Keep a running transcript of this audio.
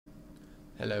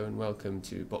Hello and welcome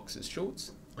to Boxer's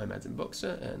Shorts. I'm Adam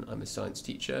Boxer and I'm a science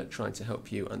teacher trying to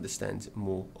help you understand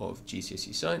more of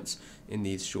GCSE science. In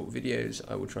these short videos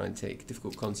I will try and take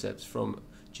difficult concepts from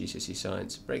GCSE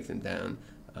science, break them down,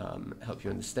 help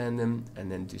you understand them,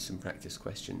 and then do some practice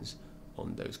questions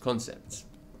on those concepts.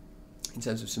 In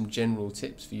terms of some general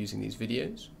tips for using these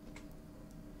videos,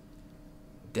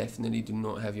 definitely do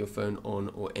not have your phone on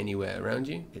or anywhere around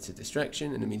you. It's a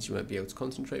distraction and it means you won't be able to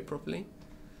concentrate properly.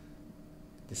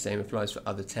 The same applies for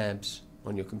other tabs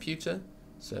on your computer,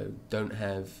 so don't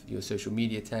have your social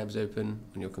media tabs open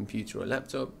on your computer or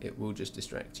laptop, it will just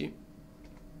distract you.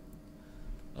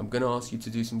 I'm going to ask you to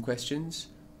do some questions.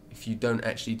 If you don't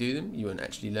actually do them, you won't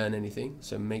actually learn anything,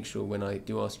 so make sure when I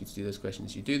do ask you to do those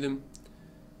questions, you do them.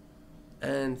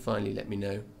 And finally, let me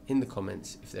know in the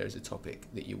comments if there is a topic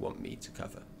that you want me to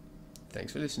cover.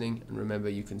 Thanks for listening, and remember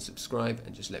you can subscribe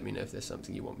and just let me know if there's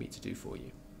something you want me to do for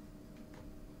you.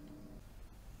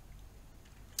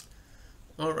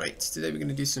 Alright, today we're going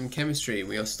to do some chemistry.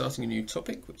 We are starting a new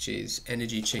topic, which is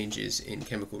energy changes in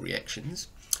chemical reactions.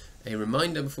 A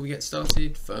reminder before we get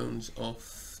started: phones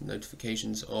off,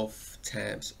 notifications off,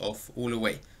 tabs off, all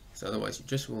away. So otherwise you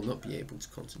just will not be able to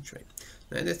concentrate.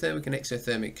 Now, endothermic and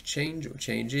exothermic change or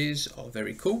changes are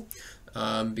very cool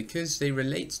because they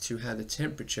relate to how the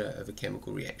temperature of a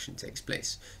chemical reaction takes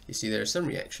place. You see, there are some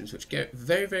reactions which get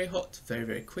very, very hot very,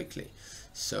 very quickly.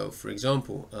 So, for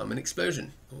example, an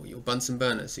explosion or your Bunsen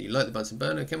burner. So you light the Bunsen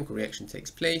burner, a chemical reaction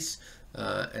takes place,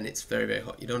 and it's very, very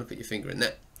hot. You don't want to put your finger in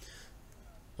that.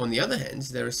 On the other hand,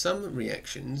 there are some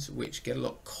reactions which get a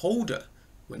lot colder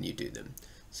when you do them.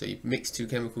 So you mix two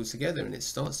chemicals together and it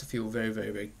starts to feel very,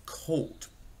 very, very cold.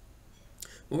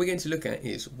 What we're going to look at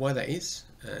is why that is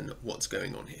and what's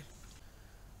going on here.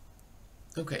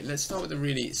 Okay, let's start with a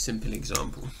really simple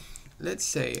example. Let's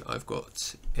say I've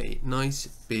got a nice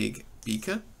big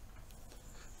beaker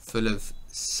full of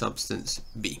substance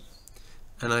B,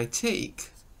 and I take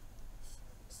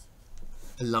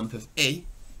a lump of A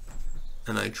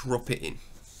and I drop it in,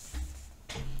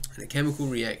 and a chemical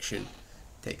reaction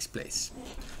takes place.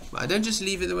 But I don't just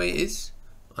leave it the way it is.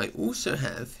 I also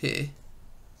have here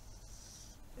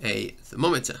a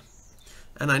thermometer,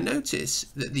 and I notice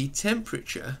that the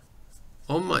temperature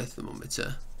on my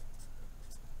thermometer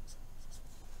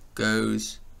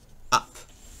goes up.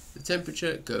 The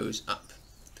temperature goes up.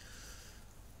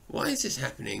 Why is this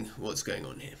happening? What's going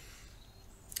on here?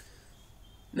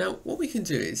 Now, what we can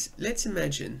do is, let's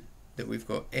imagine that we've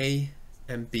got A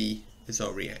and B as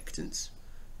our reactants.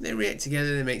 They react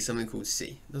together, they make something called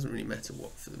C. It doesn't really matter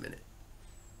what for the minute.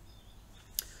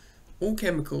 All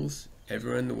chemicals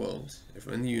everywhere in the world,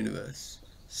 everywhere in the universe,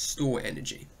 store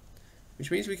energy,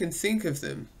 which means we can think of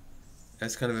them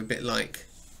as kind of a bit like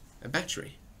a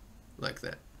battery, like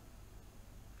that.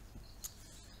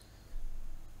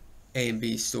 A and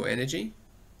B store energy,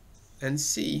 and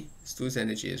C stores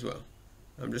energy as well.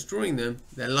 I'm just drawing them.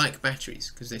 They're like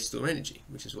batteries because they store energy,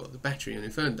 which is what the battery on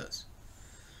your phone does.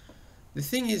 The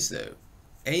thing is though,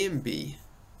 A and B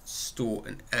store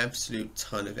an absolute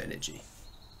ton of energy,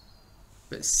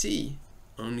 but C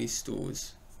only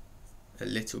stores a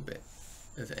little bit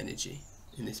of energy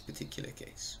in this particular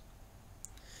case.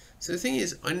 So the thing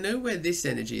is, I know where this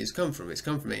energy has come from. It's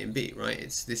come from A and B, right?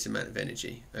 It's this amount of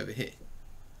energy over here.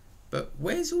 But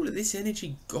where's all of this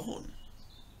energy gone?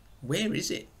 Where is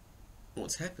it?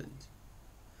 What's happened?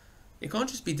 It can't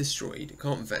just be destroyed. It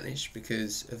can't vanish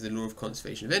because of the law of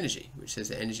conservation of energy, which says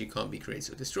that energy can't be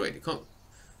created or destroyed. It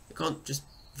can't just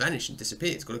vanish and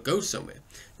disappear. It's got to go somewhere.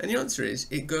 And the answer is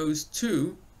it goes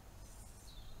to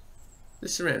the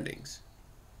surroundings.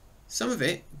 Some of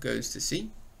it goes to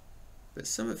C, but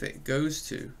some of it goes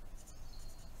to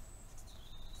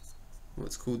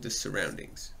what's called the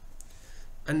surroundings.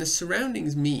 And the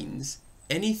surroundings means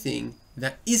anything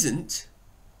that isn't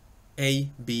A,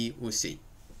 B, or C.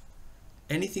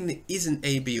 Anything that isn't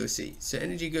A, B, or C. So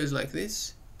energy goes like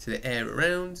this to the air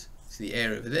around, to the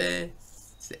air over there,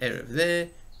 to the air over there.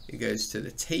 It goes to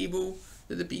the table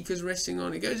that the beaker's resting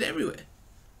on. It goes everywhere.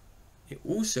 It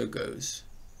also goes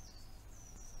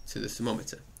to the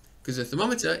thermometer, because the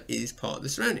thermometer is part of the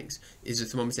surroundings. Is the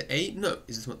thermometer A? No.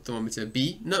 Is the thermometer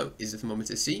B? No. Is the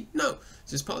thermometer C? No.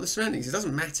 So it's part of the surroundings. It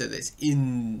doesn't matter that it's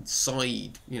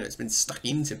inside, it's been stuck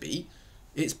into B.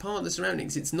 It's part of the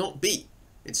surroundings. It's not B.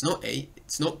 It's not A.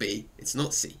 It's not B. It's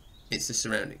not C. It's the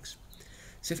surroundings.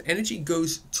 So if energy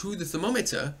goes to the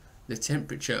thermometer, the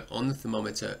temperature on the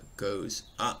thermometer goes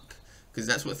up. because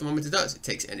that's what a thermometer does. It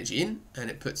takes energy in and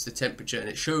it puts the temperature, and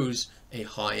it shows a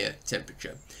higher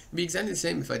temperature. It'd be exactly the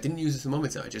same if I didn't use a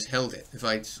thermometer, I just held it. If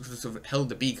I sort of held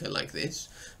the beaker like this,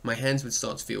 my hands would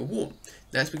start to feel warm.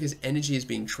 That's because energy is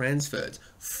being transferred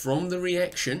from the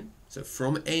reaction, so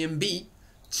from A and B,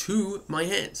 to my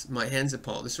hands. My hands are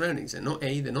part of the surroundings. They're not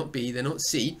A, they're not B, they're not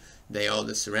C, they are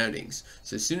the surroundings.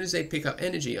 So as soon as they pick up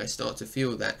energy, I start to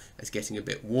feel that as getting a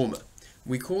bit warmer.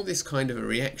 We call this kind of a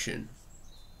reaction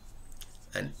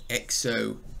an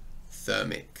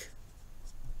exothermic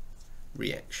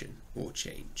reaction or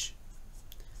change.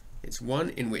 It's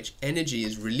one in which energy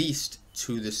is released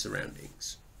to the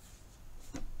surroundings.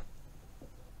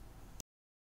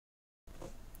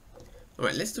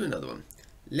 Alright, let's do another one.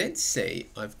 Let's say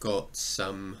I've got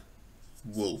some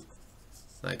wool,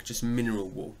 like just mineral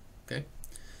wool, okay?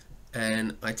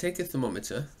 And I take a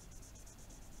thermometer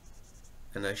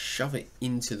and I shove it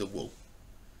into the wool.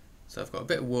 So I've got a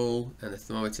bit of wool and the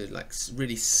thermometer like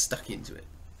really stuck into it.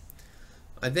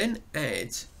 I then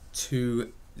add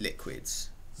two liquids.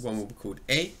 One will be called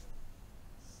A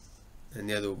and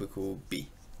the other will be called B.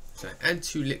 So I add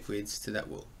two liquids to that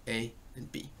wool, A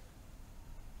and B.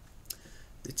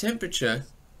 The temperature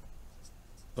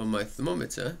on my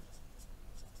thermometer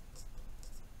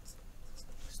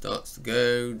starts to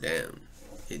go down.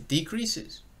 It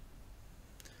decreases.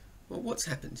 Well, what's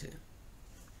happened here?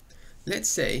 Let's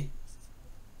say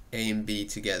A and B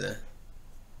together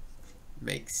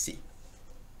make C.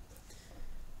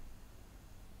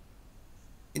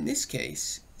 In this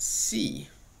case, C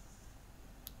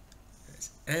has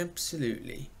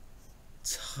absolutely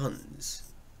tons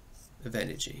of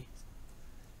energy,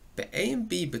 but A and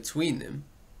B between them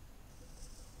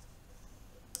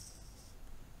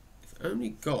have only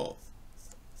got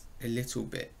a little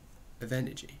bit of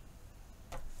energy.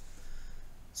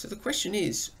 So the question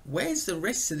is, where's the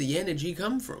rest of the energy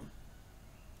come from?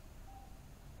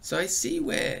 So I see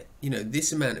where,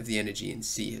 this amount of the energy in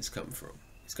C has come from.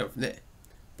 It's come from there.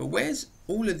 But where's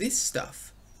all of this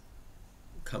stuff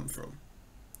come from?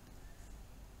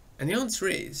 And the answer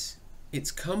is,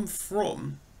 it's come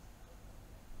from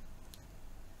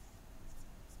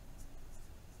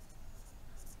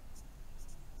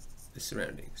the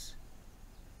surroundings.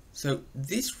 So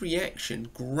this reaction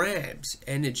grabs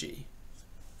energy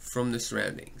from the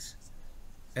surroundings,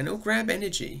 and it'll grab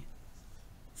energy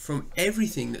from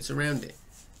everything that's around it,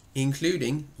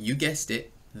 including, you guessed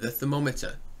it, the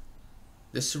thermometer.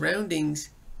 The surroundings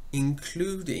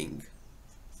including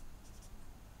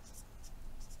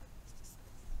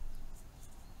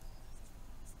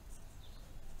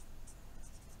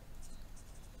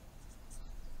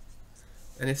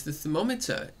and if the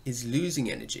thermometer is losing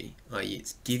energy, i.e.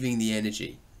 it's giving the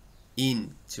energy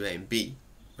in to A and B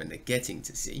when they're getting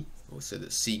to C, or so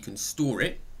that C can store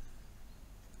it,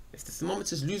 if the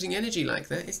thermometer is losing energy like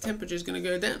that, its temperature is going to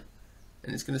go down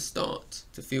and it's going to start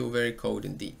to feel very cold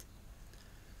indeed.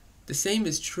 The same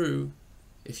is true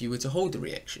if you were to hold the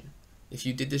reaction. If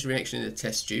you did this reaction in a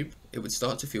test tube, it would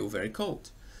start to feel very cold.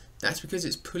 That's because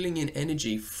it's pulling in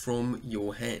energy from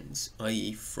your hands,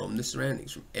 i.e. from the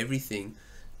surroundings, from everything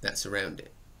that's around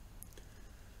it.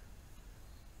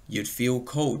 You'd feel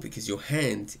cold because your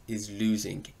hand is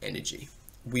losing energy.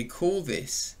 We call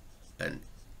this an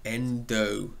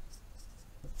endothermic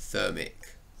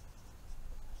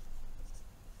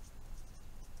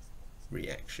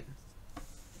reaction.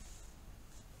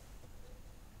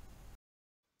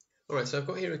 Alright, so I've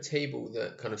got here a table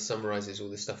that kind of summarizes all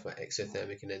the stuff about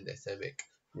exothermic and endothermic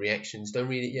reactions. Don't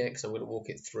read it yet because I'm going to walk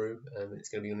it through, and it's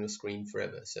going to be on your screen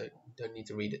forever, so you don't need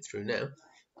to read it through now.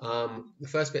 The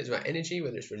first bit is about energy,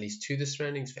 whether it's released to the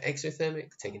surroundings for exothermic,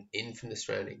 taken in from the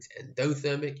surroundings.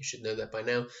 Endothermic, you should know that by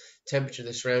now. Temperature of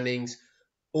the surroundings,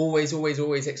 always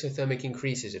exothermic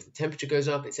increases. If the temperature goes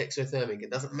up, it's exothermic.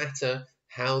 It doesn't matter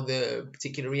how the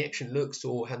particular reaction looks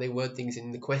or how they word things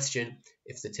in the question.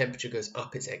 If the temperature goes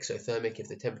up, it's exothermic. If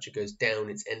the temperature goes down,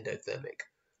 it's endothermic.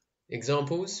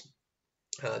 Examples,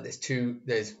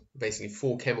 there's basically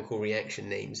 4 chemical reaction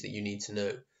names that you need to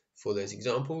know for those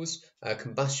examples.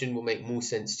 Combustion will make more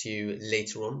sense to you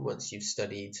later on once you've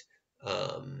studied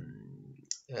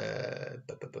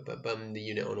the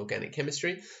unit on organic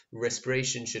chemistry.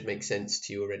 Respiration should make sense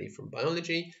to you already from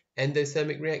biology.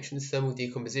 Endothermic reactions, thermal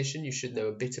decomposition, you should know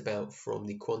a bit about from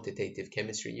the quantitative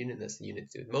chemistry unit. That's the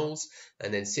unit to do with moles.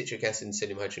 And then citric acid and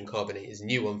sodium hydrogen carbonate is a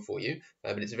new one for you,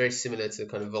 but it's very similar to the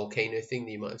kind of volcano thing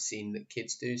that you might have seen that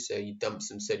kids do. So you dump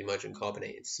some sodium hydrogen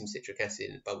carbonate into some citric acid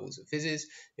and it bubbles and fizzes.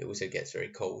 It also gets very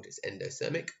cold. It's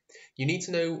endothermic. You need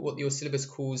to know what your syllabus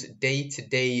calls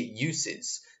day-to-day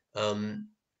uses.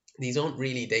 These aren't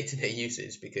really day-to-day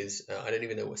uses because I don't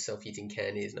even know what a self-heating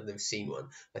can is, and I've never seen one.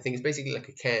 I think it's basically like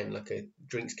a can, like a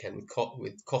drinks can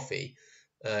with coffee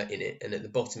in it, and at the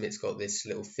bottom it's got this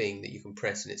little thing that you can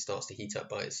press and it starts to heat up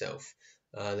by itself.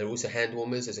 There are also hand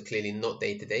warmers. Those are clearly not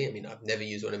day-to-day. I mean, I've never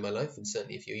used one in my life, and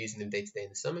certainly if you're using them day-to-day in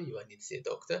the summer, you might need to see a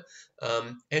doctor.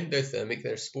 Endothermic,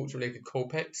 they're sports-related cold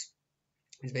packs.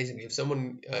 It's basically if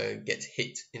someone gets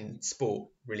hit in sport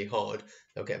really hard,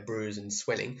 they'll get a bruise and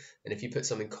swelling. And if you put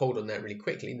something cold on that really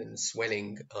quickly, then the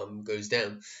swelling goes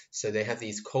down. So they have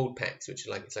these cold packs, which are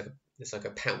like it's like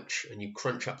a pouch, and you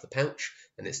crunch up the pouch,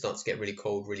 and it starts to get really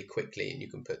cold really quickly, and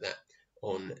you can put that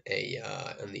on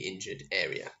on the injured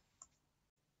area.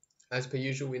 As per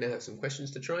usual, we now have some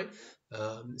questions to try.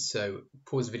 So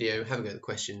pause the video, have a go at the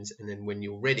questions, and then when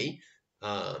you're ready,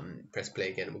 press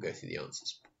play again, and we'll go through the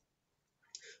answers.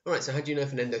 All right, so how do you know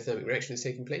if an endothermic reaction is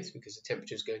taking place? Because the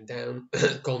temperature is going down,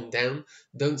 gone down.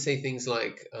 Don't say things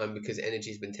like because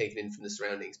energy has been taken in from the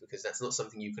surroundings, because that's not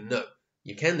something you can know.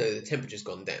 You can know the temperature's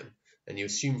gone down, and you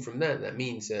assume from that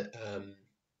means that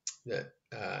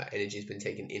energy has been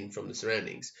taken in from the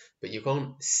surroundings, but you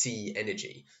can't see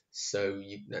energy, so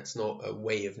that's not a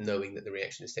way of knowing that the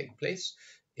reaction is taking place.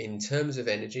 In terms of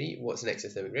energy, what's an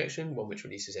exothermic reaction? One which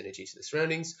releases energy to the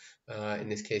surroundings. In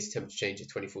this case, temperature change is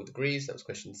 24 degrees. That was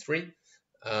question 3.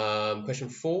 Question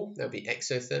 4, that would be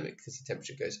exothermic because the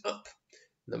temperature goes up.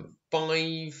 Number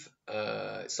 5,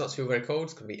 it starts to feel very cold.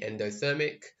 It's going to be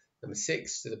endothermic. Number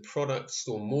 6, do the products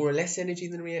store more or less energy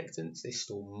than the reactants? They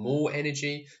store more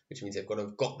energy, which means they've got to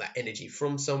have got that energy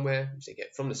from somewhere, which they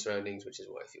get from the surroundings, which is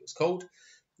why it feels cold.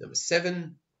 Number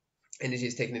 7, energy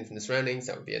is taken in from the surroundings.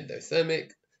 That would be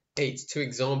endothermic. 8, 2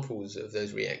 examples of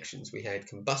those reactions. We had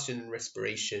combustion and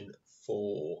respiration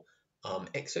for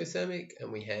exothermic,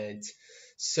 and we had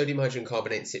sodium hydrogen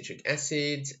carbonate and citric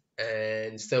acid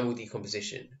and thermal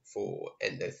decomposition for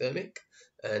endothermic.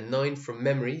 And 9, from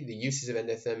memory, the uses of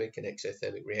endothermic and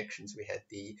exothermic reactions. We had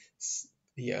the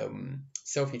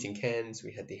self-heating cans,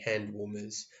 we had the hand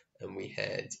warmers, and we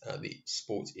had the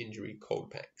sports injury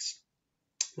cold packs.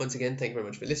 Once again, thank you very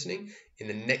much for listening. In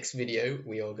the next video,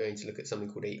 we are going to look at something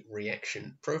called a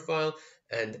reaction profile.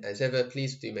 And as ever,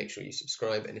 please do make sure you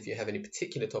subscribe. And if you have any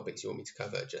particular topics you want me to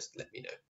cover, just let me know.